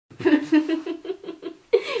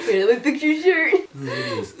Here, let me fix your shirt. Look at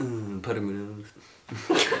this. Put him in.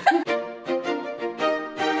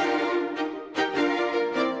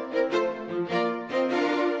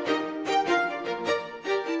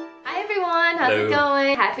 Hi everyone, how's it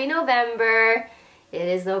going? Happy November. It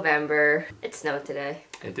is November. It snowed today.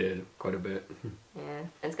 It did, quite a bit. Yeah, and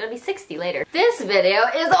it's gonna be 60 later. This video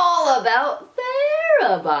is all about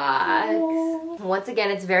Therabox. Once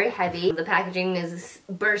again, it's very heavy. The packaging is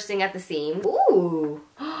bursting at the seams. Ooh.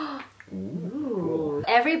 Ooh.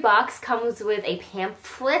 Every box comes with a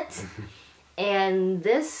pamphlet. And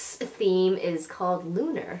this theme is called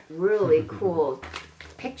Lunar. Really cool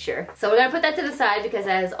picture. So we're gonna put that to the side because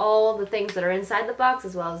it has all the things that are inside the box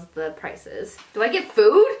as well as the prices. Do I get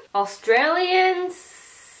food? Australian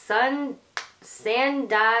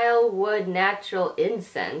sandalwood natural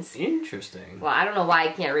incense. Interesting. Well, I don't know why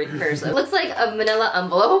I can't read cursive. It looks like a manila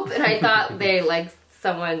envelope, and I thought they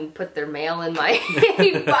someone put their mail in my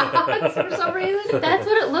box for some reason. That's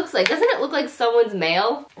what it looks like. Doesn't it look like someone's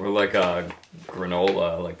mail? Or like a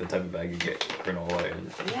granola, like the type of bag you get granola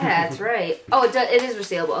in. Yeah, that's right. Oh, it is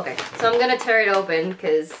resealable. Okay, so I'm gonna tear it open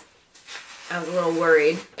because I was a little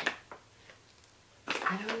worried.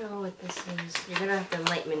 I don't know what this is. You're gonna have to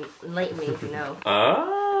enlighten me if you know.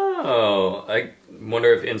 Oh, I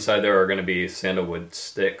wonder if inside there are gonna be sandalwood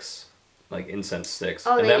sticks. Like incense sticks.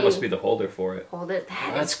 Oh, and that must be the holder for it. Hold it.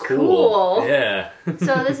 That's is cool. Yeah.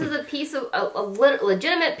 So this is a piece of, a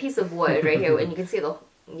legitimate piece of wood right here. And you can see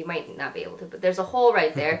you might not be able to, but there's a hole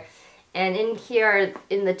right there. And in here,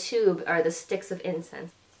 in the tube, are the sticks of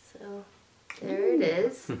incense. So there it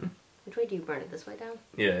is. Which way do you burn it? This way down?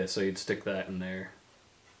 Yeah, so you'd stick that in there.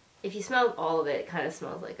 If you smell all of it, it kind of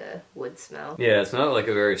smells like a wood smell. Yeah, it's not like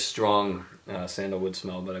a very strong sandalwood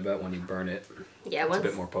smell, but I bet when you burn it, yeah, it's a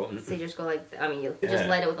bit more potent. So you just go like, you just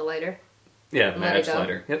light it with a lighter? Yeah, match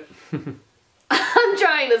lighter. Yep. I'm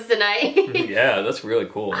trying this tonight. Yeah, that's really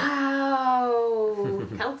cool. Wow.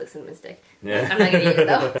 Kind of looks like cinnamon stick. Yeah. I'm not gonna use it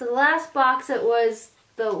though. So the last box, it was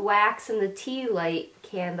the wax and the tea light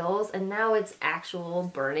candles, and now it's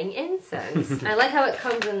actual burning incense. I like how it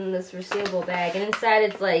comes in this resealable bag, and inside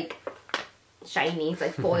it's like shiny, it's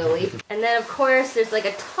like foily. And then of course there's like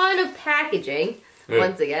a ton of packaging.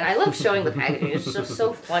 Once again, I love showing the packaging, it's just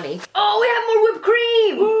so funny. Oh, we have more whipped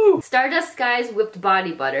cream! Woo! Stardust Skies whipped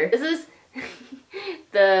body butter. This is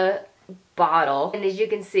the bottle, and as you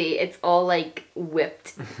can see, it's all like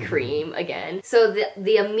whipped cream again. So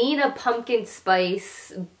the Amina pumpkin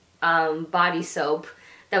spice body soap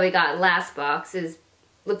that we got in last box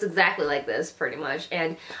looks exactly like this pretty much,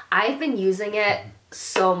 and I've been using it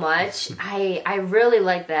so much. I really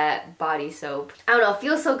like that body soap. I don't know, it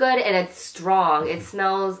feels so good and it's strong. It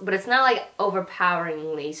smells, but it's not like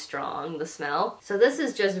overpoweringly strong, the smell. So this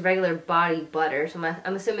is just regular body butter, so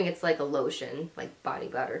I'm assuming it's like a lotion, like body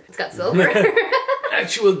butter. It's got silver.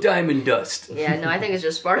 Actual diamond dust. Yeah, no, I think it's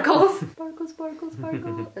just sparkles. Sparkle, sparkle,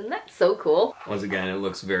 sparkle. And that's so cool. Once again, it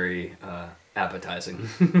looks very appetizing.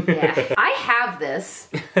 Yeah. I have this.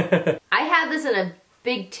 I have this in a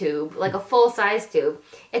big tube, like a full-size tube.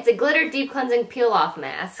 It's a glitter deep cleansing peel-off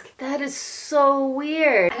mask. That is so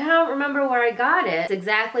weird. I don't remember where I got it. It's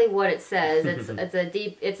exactly what it says.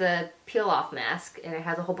 It's a peel-off mask, and it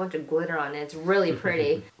has a whole bunch of glitter on it. It's really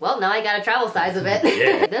pretty. Well, now I got a travel size of it.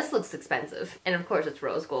 Yeah. This looks expensive. And of course it's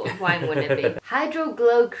rose gold. Why wouldn't it be? Hydro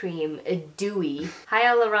Glow Cream, a dewy.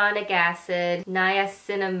 Hyaluronic acid,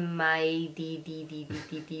 niacinamide,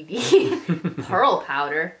 pearl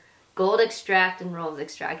powder. Gold extract and rose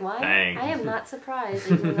extract. Why? Dang. I am not surprised,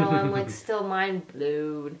 even though I'm like still mind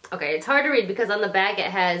blown. Okay, it's hard to read because on the back it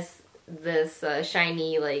has this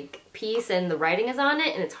shiny like piece and the writing is on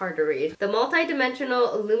it and it's hard to read. The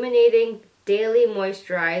multi-dimensional illuminating daily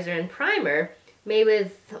moisturizer and primer made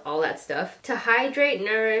with all that stuff to hydrate,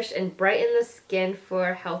 nourish, and brighten the skin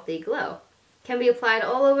for a healthy glow. Can be applied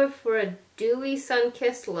all over for a dewy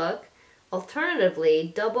sun-kissed look.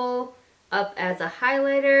 Alternatively, double up as a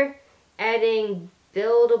highlighter, adding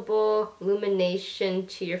buildable illumination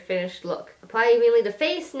to your finished look. Apply evenly to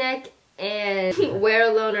face, neck, and wear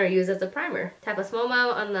alone or use as a primer. Tap a small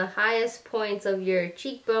amount on the highest points of your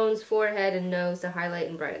cheekbones, forehead, and nose to highlight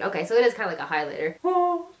and brighten. Okay, so it is kind of like a highlighter.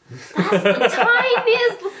 Oh, that's the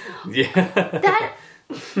tiniest... Yeah.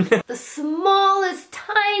 The smallest,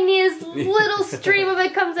 tiniest little stream of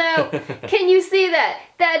it comes out. Can you see that?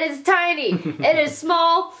 That is tiny. It is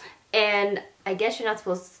small, and I guess you're not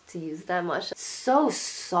supposed to use that much. It's so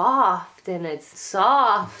soft, and it's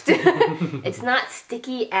soft. It's not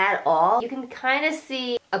sticky at all. You can kind of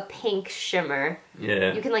see a pink shimmer.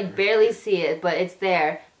 Yeah. You can like barely see it, but it's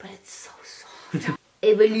there. But it's so soft.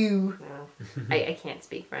 Evolue. I can't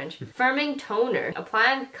speak French. Firming toner.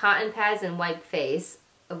 Apply on cotton pads and wipe face.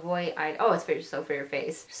 Avoid oh, it's for your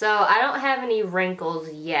face. So I don't have any wrinkles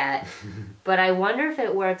yet, but I wonder if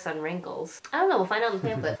it works on wrinkles. I don't know, we'll find out in the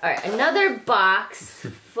pamphlet. Alright, another box.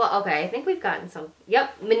 Okay, I think we've gotten some.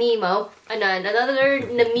 Yep, Minimo. Another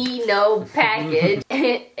Namino package.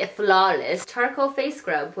 Flawless. Charcoal face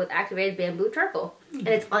scrub with activated bamboo charcoal. And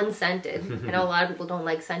it's unscented. I know a lot of people don't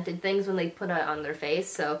like scented things when they put it on their face,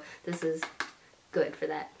 so this is good for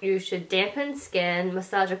that. You should dampen skin,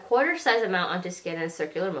 massage a quarter size amount onto skin in a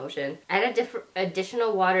circular motion. Add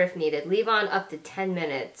additional water if needed. Leave on up to 10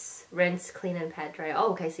 minutes. Rinse, clean, and pat dry.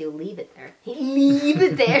 Oh, okay, so you leave it there. Leave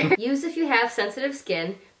it there. Use if you have sensitive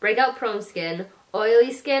skin, breakout prone skin,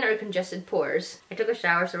 oily skin, or congested pores. I took a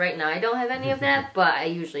shower, so right now I don't have any of that, but I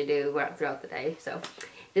usually do throughout the day, so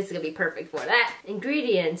this is gonna be perfect for that.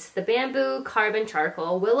 Ingredients: the bamboo, carbon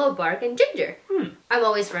charcoal, willow bark, and ginger. I'm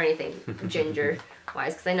always for anything ginger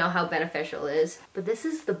wise because I know how beneficial it is. But this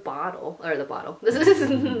is the bottle, this is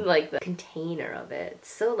like the container of it. It's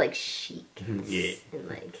so like chic. Yeah. And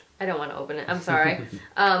like, I don't want to open it, I'm sorry.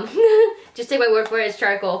 Just take my word for it, it's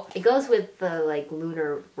charcoal. It goes with the like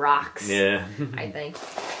lunar rocks. Yeah. I think.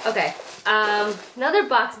 Okay, another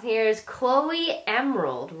box in here is Chloe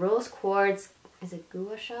Emerald, rose quartz. Is it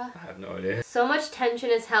gua sha? I have no idea. So much tension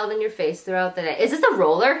is held in your face throughout the day. Is this a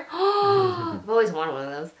roller? I've always wanted one of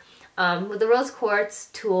those. With the rose quartz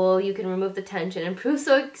tool, you can remove the tension, improve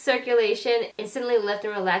circulation, instantly lift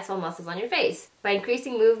and relax all muscles on your face. By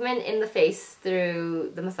increasing movement in the face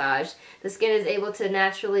through the massage, the skin is able to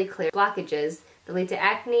naturally clear blockages that lead to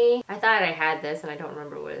acne. I thought I had this and I don't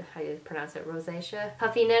remember how you pronounce it. Rosacea?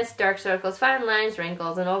 Puffiness, dark circles, fine lines,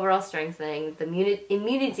 wrinkles, and overall strengthening the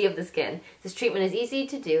immunity of the skin. This treatment is easy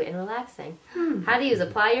to do and relaxing. How to use: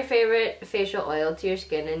 apply your favorite facial oil to your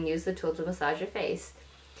skin and use the tool to massage your face.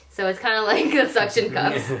 So it's kind of like the suction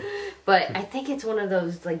cups. But I think it's one of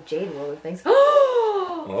those like jade roller things.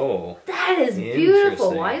 Oh. That is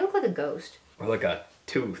beautiful. Why do you look like a ghost? Or like a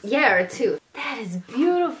tooth. Yeah, or a tooth. That is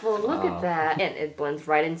beautiful. Look at that. And it blends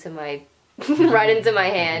right into my right into my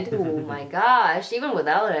hand. Oh my gosh, even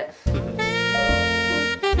without it.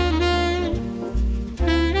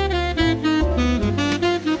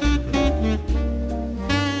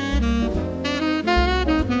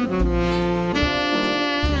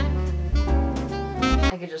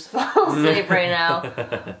 I could just fall asleep right now.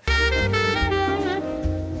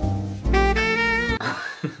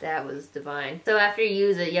 That was divine. So after you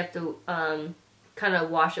use it, you have to kind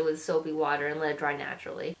of wash it with soapy water and let it dry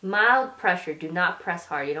naturally. Mild pressure. Do not press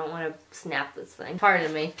hard. You don't want to snap this thing.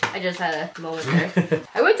 Pardon me. I just had a moment there.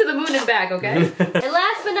 I went to the moon and back, okay? And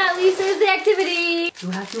last but not least is the activity.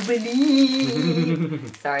 You have to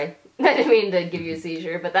believe. Sorry. I didn't mean to give you a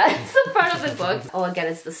seizure, but that's the part of the book. Oh, again,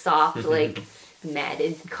 it's the soft, like,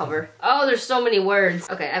 matted cover. Oh, there's so many words.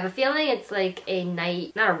 Okay, I have a feeling it's like a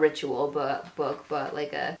night, not a ritual book, but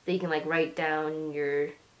like that you can like write down your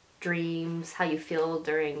dreams, how you feel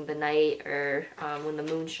during the night, or when the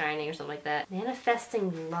moon's shining or something like that.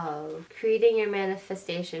 Manifesting love. Creating your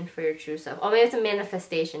manifestation for your true self. Oh, maybe it's a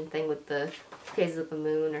manifestation thing with the phases of the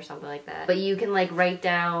moon or something like that. But you can like write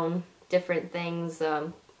down different things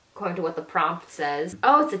according to what the prompt says.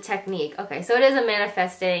 Oh, it's a technique. Okay, so it is a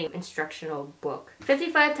manifesting instructional book.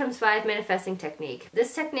 55 times 5 manifesting technique.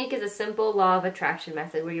 This technique is a simple law of attraction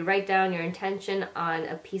method where you write down your intention on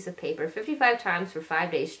a piece of paper 55 times for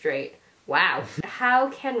 5 days straight. Wow. How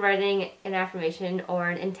can writing an affirmation or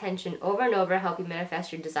an intention over and over help you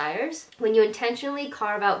manifest your desires? When you intentionally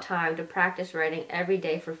carve out time to practice writing every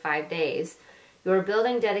day for 5 days, you are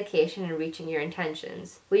building dedication and reaching your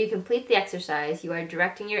intentions. When you complete the exercise, you are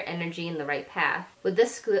directing your energy in the right path. With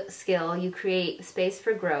this skill, you create space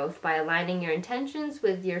for growth by aligning your intentions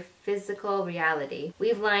with your physical reality.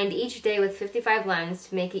 We've lined each day with 55 lines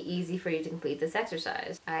to make it easy for you to complete this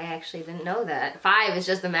exercise. I actually didn't know that. 5 is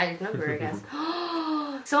just the magic number, I guess.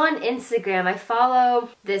 So on Instagram, I follow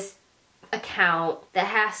this account that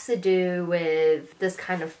has to do with this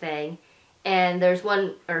kind of thing. And there's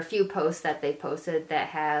one or a few posts that they posted that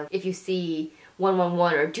have, if you see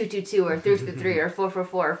 111 or 222 or 333 or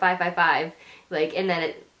 444 or 555, like, and then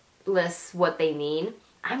it lists what they mean.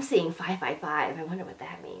 I'm seeing 555. I wonder what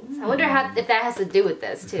that means. I wonder if that has to do with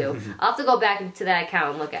this too. I'll have to go back into that account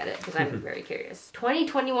and look at it because I'm very curious.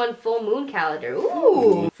 2021 full moon calendar.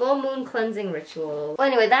 Ooh! Full moon cleansing ritual. Well,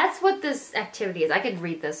 anyway, that's what this activity is. I could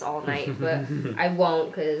read this all night, but I won't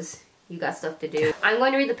because you got stuff to do. I'm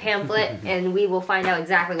going to read the pamphlet and we will find out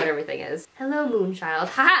exactly what everything is. Hello, Moonchild.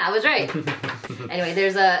 Haha, I was right. Anyway,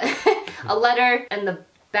 there's a letter and the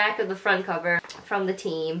back of the front cover from the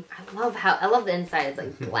team. I love the inside. It's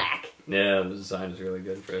like black. Yeah, the design is really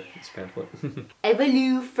good for this pamphlet.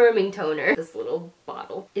 Evolu Firming Toner. This little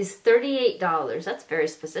bottle is $38. That's very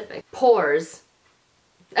specific. Pores.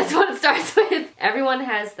 That's what it starts with. Everyone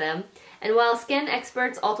has them. And while skin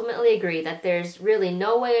experts ultimately agree that there's really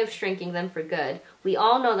no way of shrinking them for good, we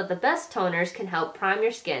all know that the best toners can help prime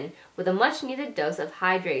your skin with a much needed dose of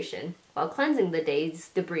hydration while cleansing the day's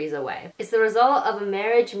debris away. It's the result of a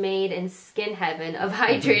marriage made in skin heaven of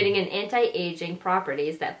hydrating and anti-aging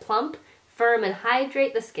properties that plump, firm, and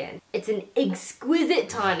hydrate the skin. It's an exquisite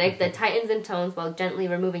tonic that tightens and tones while gently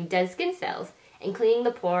removing dead skin cells and cleaning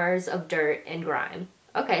the pores of dirt and grime.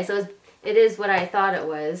 Okay, so it is what I thought it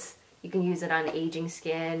was. You can use it on aging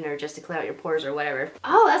skin or just to clear out your pores or whatever.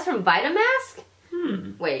 Oh, that's from Vitamask?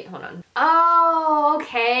 Wait, hold on. Oh,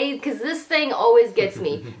 okay, because this thing always gets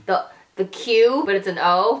me. The Q, but it's an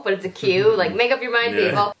O, but it's a Q. Like, make up your mind,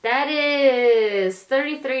 people. That is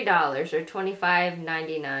 $33 or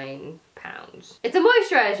 $25.99. It's a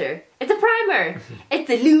moisturizer. It's a primer. It's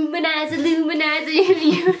a luminizer, luminizer,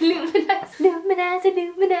 luminizer, luminizer,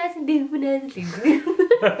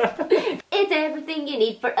 luminizer. It's everything you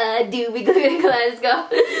need for a dewy Glasgow.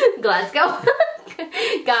 Glasgow.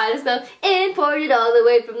 Glasgow. Imported all the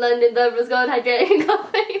way from London. The rose gold hydrating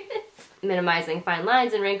minimizing fine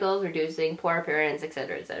lines and wrinkles, reducing pore appearance,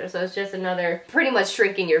 etc., etc. So it's just another pretty much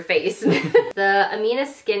shrinking your face. The Amina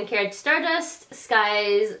Skincare Stardust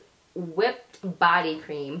Skies Whipped Body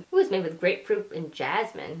Cream. Ooh, it's made with grapefruit and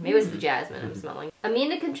jasmine. Maybe it's the jasmine I'm smelling.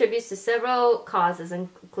 Amina contributes to several causes,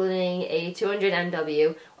 including a 200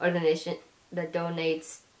 MW organization that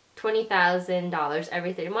donates $20,000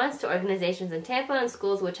 every 3 months to organizations in Tampa and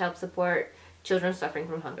schools which help support children suffering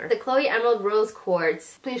from hunger. The Chloe Emerald Rose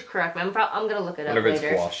Quartz. Please correct me. I'm gonna look it up later. Whatever,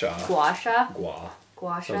 it's gua sha. Gua sha? Gua.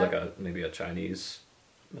 Sounds like maybe a Chinese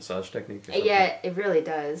massage technique or something. Yeah, it really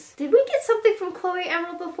does. Did we get something from Chloe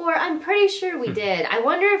Emerald before? I'm pretty sure we did. I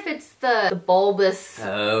wonder if it's the bulbous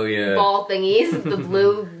ball thingies, the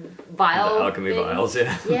blue vial. The alchemy vials,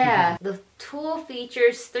 yeah. Yeah. The tool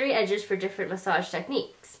features 3 edges for different massage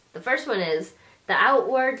techniques. The first one is the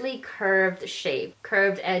outwardly curved shape.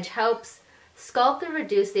 Curved edge helps sculpt and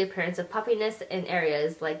reduce the appearance of puffiness in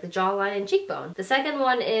areas like the jawline and cheekbone. The second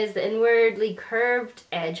one is the inwardly curved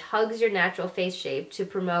edge hugs your natural face shape to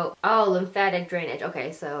promote, lymphatic drainage.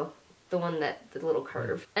 Okay, so the little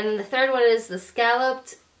curve. And then the third one is the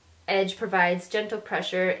scalloped edge provides gentle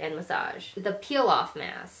pressure and massage. The peel-off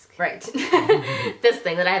mask. Right. This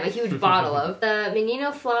thing that I have a huge bottle of. The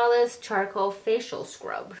Menino Flawless Charcoal Facial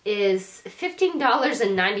Scrub is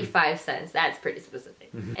 $15.95. That's pretty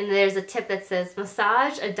specific. And there's a tip that says,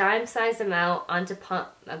 massage a dime-sized amount onto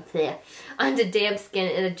damp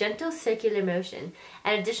skin in a gentle circular motion.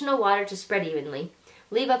 Add additional water to spread evenly.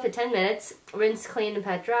 Leave up to 10 minutes. Rinse, clean, and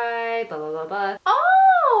pat dry. Blah, blah, blah, blah.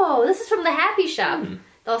 Oh! This is from the Happy Shoppe.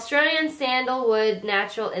 The Australian Sandalwood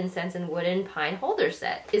Natural Incense and Wooden Pine Holder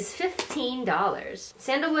Set is $15.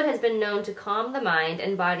 Sandalwood has been known to calm the mind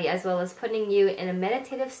and body as well as putting you in a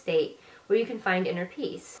meditative state where you can find inner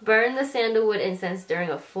peace. Burn the sandalwood incense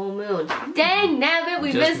during a full moon. Dang, nabbit,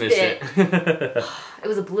 we missed it. It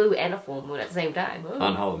was a blue and a full moon at the same time. Ooh.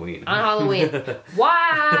 On Halloween. On Halloween.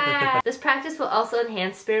 Why? This practice will also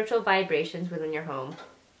enhance spiritual vibrations within your home.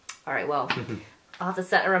 Alright, well, I'll have to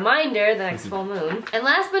set a reminder the next full moon. And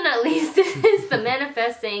last but not least is the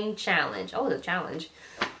Manifesting Challenge. Oh, the challenge.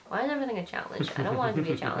 Why is everything a challenge? I don't want it to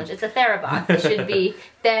be a challenge. It's a Therabox. It should be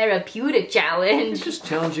therapeutic challenge. You're just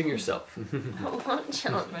challenging yourself. I don't want to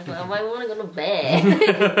challenge myself. I want to go to bed.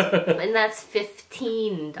 And that's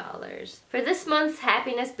 $15. For this month's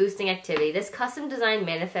happiness boosting activity, this custom designed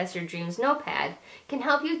Manifest Your Dreams notepad can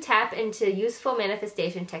help you tap into useful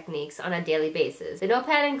manifestation techniques on a daily basis. The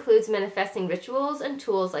notepad includes manifesting rituals and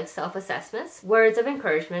tools like self-assessments, words of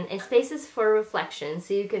encouragement, and spaces for reflection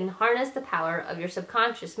so you can harness the power of your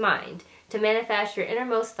subconscious mind to manifest your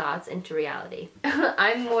innermost thoughts into reality.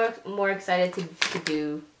 I'm more excited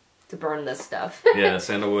to burn this stuff. Yeah,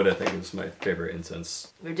 sandalwood I think is my favorite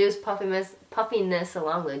incense. Reduce puffiness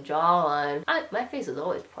along the jawline. My face is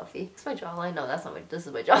always puffy. It's my jawline? No, that's not my, this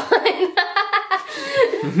is my jawline.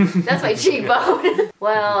 That's my cheekbone.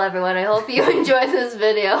 Well, everyone, I hope you enjoyed this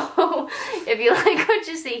video. If you like what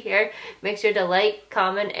you see here, make sure to like,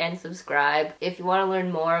 comment, and subscribe. If you want to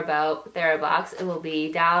learn more about Therabox, it will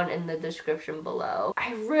be down in the description below.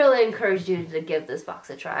 I really encourage you to give this box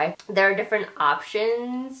a try. There are different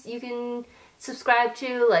options you can subscribe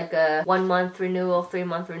to, like a 1-month renewal,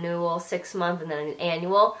 3-month renewal, 6-month, and then an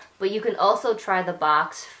annual. But you can also try the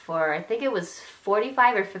box for, I think it was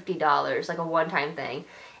 $45 or $50, like a one-time thing.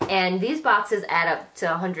 And these boxes add up to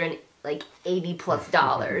 $180 like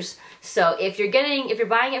 $80+. So if you're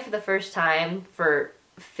buying it for the first time for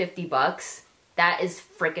 $50, that is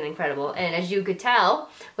freaking incredible. And as you could tell,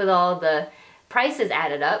 with all the prices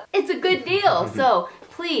added up, it's a good deal. So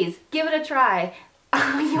please give it a try.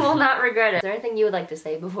 You will not regret it. Is there anything you would like to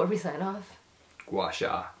say before we sign off? Gua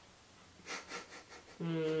sha.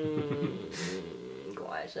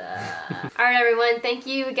 Gua sha. Alright everyone, thank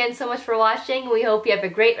you again so much for watching. We hope you have a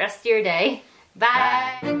great rest of your day.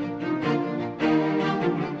 Bye. Bye.